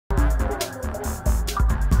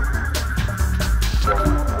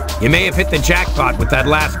You may have hit the jackpot with that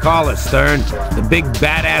last caller, Stern. The big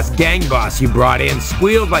badass gang boss you brought in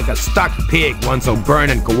squealed like a stuck pig once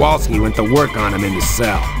O'Byrne and Kowalski went to work on him in the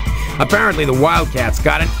cell. Apparently the Wildcats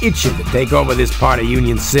got an itching to take over this part of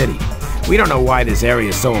Union City. We don't know why this area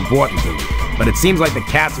is so important to them, but it seems like the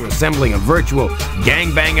Cats are assembling a virtual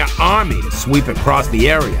gangbanger army to sweep across the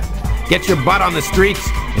area. Get your butt on the streets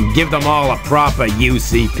and give them all a proper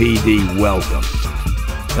UCPD welcome.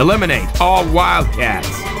 Eliminate all Wildcats.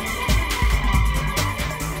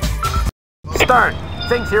 Stern,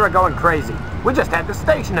 things here are going crazy. We just had the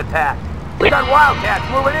station attacked. We got Wildcats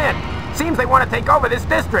moving in. Seems they want to take over this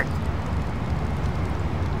district.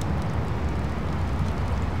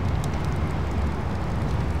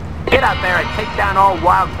 Get out there and take down all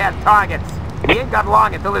Wildcat targets. We ain't got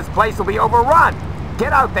long until this place will be overrun.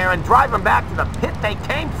 Get out there and drive them back to the pit they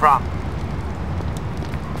came from.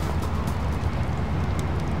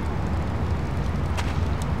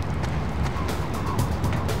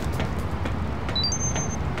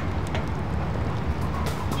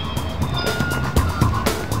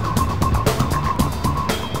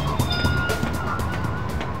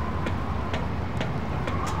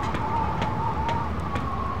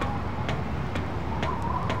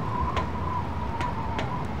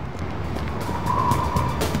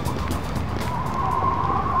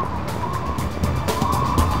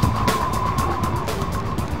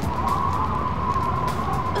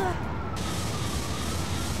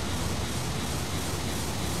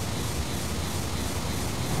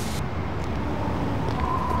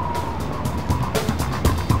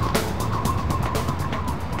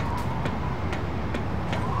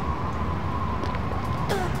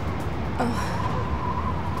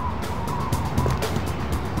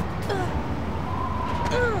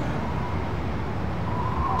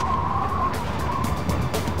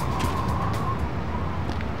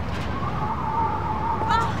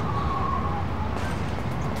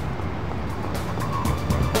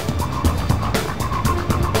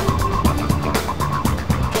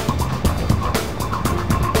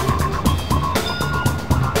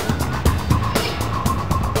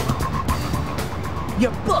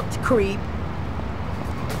 You're booked, creep.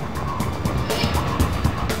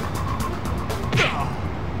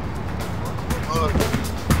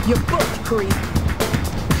 You're booked, creep.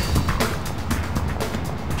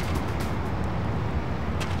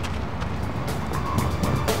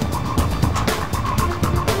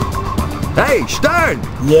 Hey, Stern!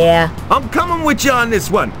 Yeah? I'm coming with you on this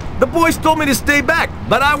one. The boys told me to stay back,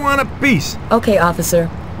 but I want a piece. Okay, officer.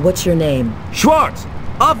 What's your name? Schwartz!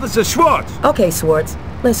 Officer Schwartz! Okay, Schwartz.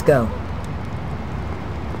 Let's go.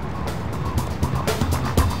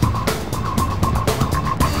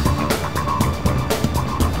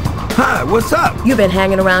 Hi, what's up? You've been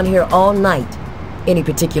hanging around here all night. Any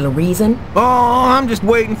particular reason? Oh, I'm just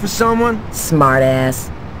waiting for someone. Smart ass.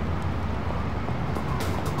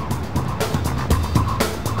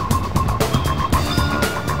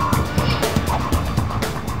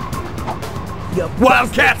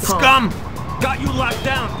 Wildcat scum! Got you locked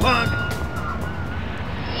down, punk!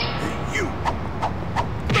 You!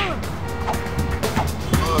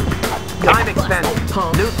 Time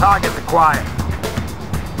extended. New targets acquired.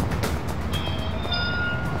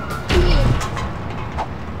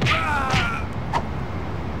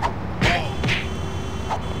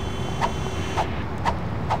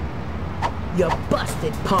 You're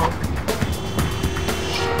busted, punk.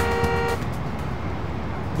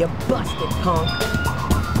 You're busted, punk.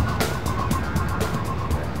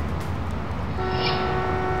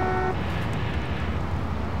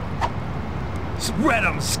 Spread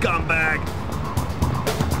 'em, scumbag!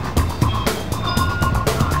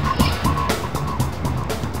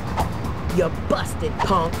 You're busted,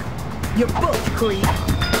 punk. You're booked, creep.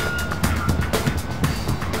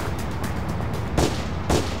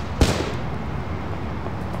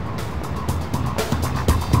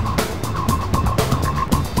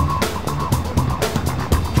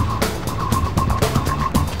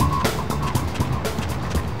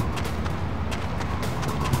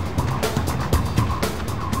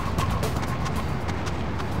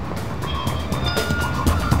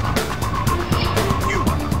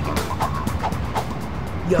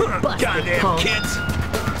 You're busted, Goddamn punk. kids!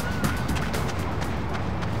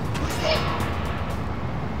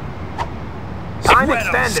 Time Spread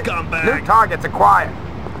 'em, extended. scumbag! New targets acquired.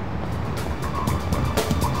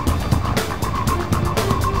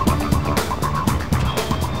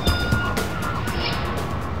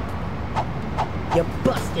 You're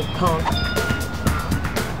busted, punk.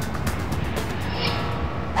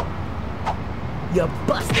 You're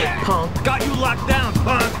busted, punk. Got you locked down,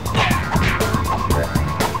 punk!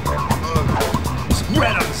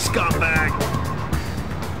 Spread 'em, scum!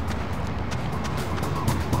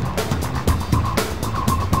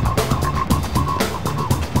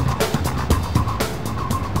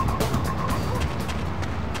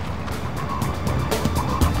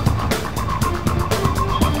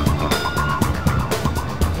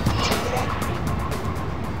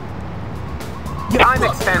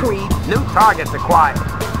 targets acquired.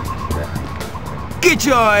 Get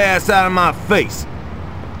your ass out of my face!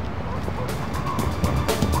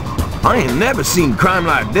 I ain't never seen crime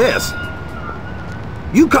like this.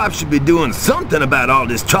 You cops should be doing something about all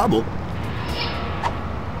this trouble.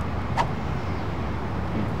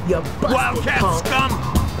 You busted Wildcat punk.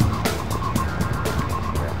 scum!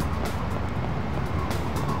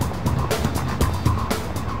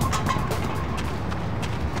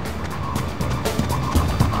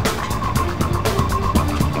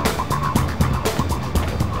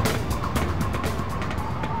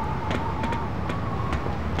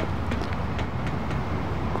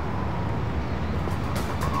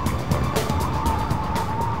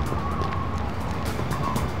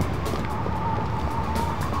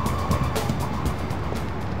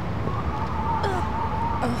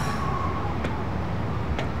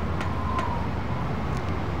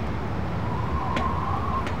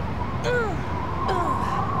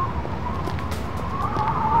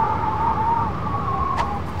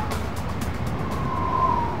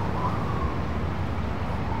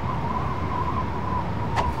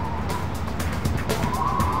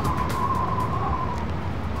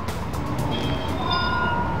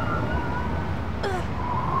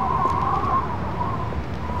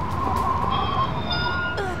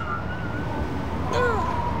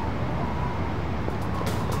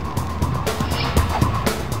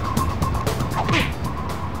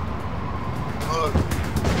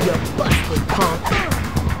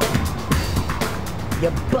 You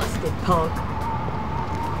busted, punk.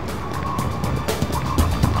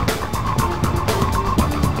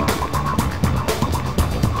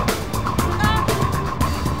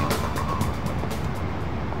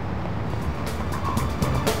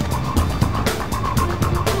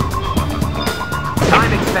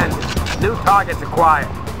 Time extended. New targets acquired.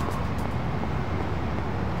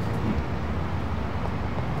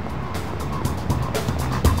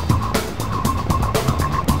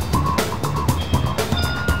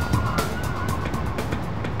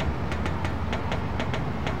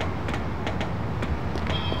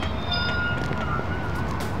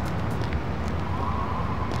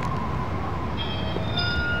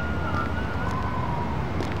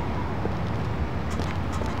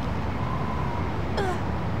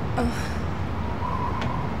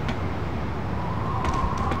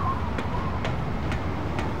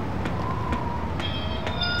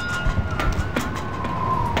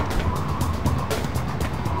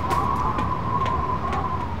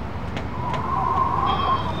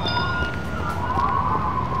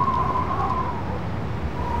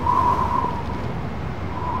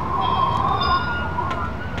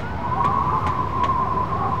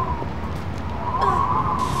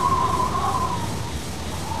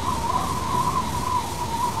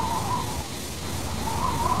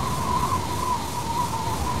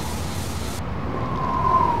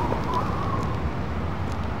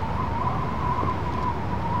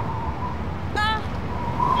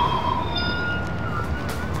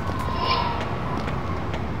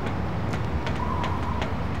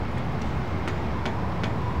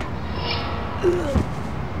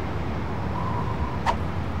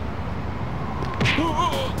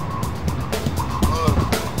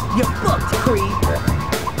 You booked, creep.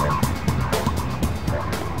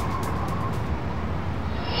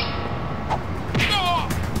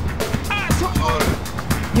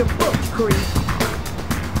 You booked, creep.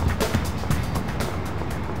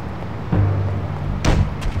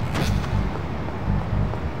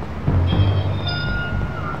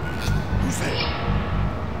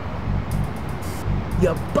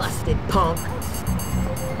 You busted, punk.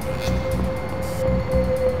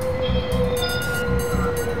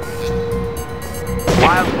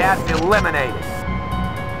 Wildcats eliminated.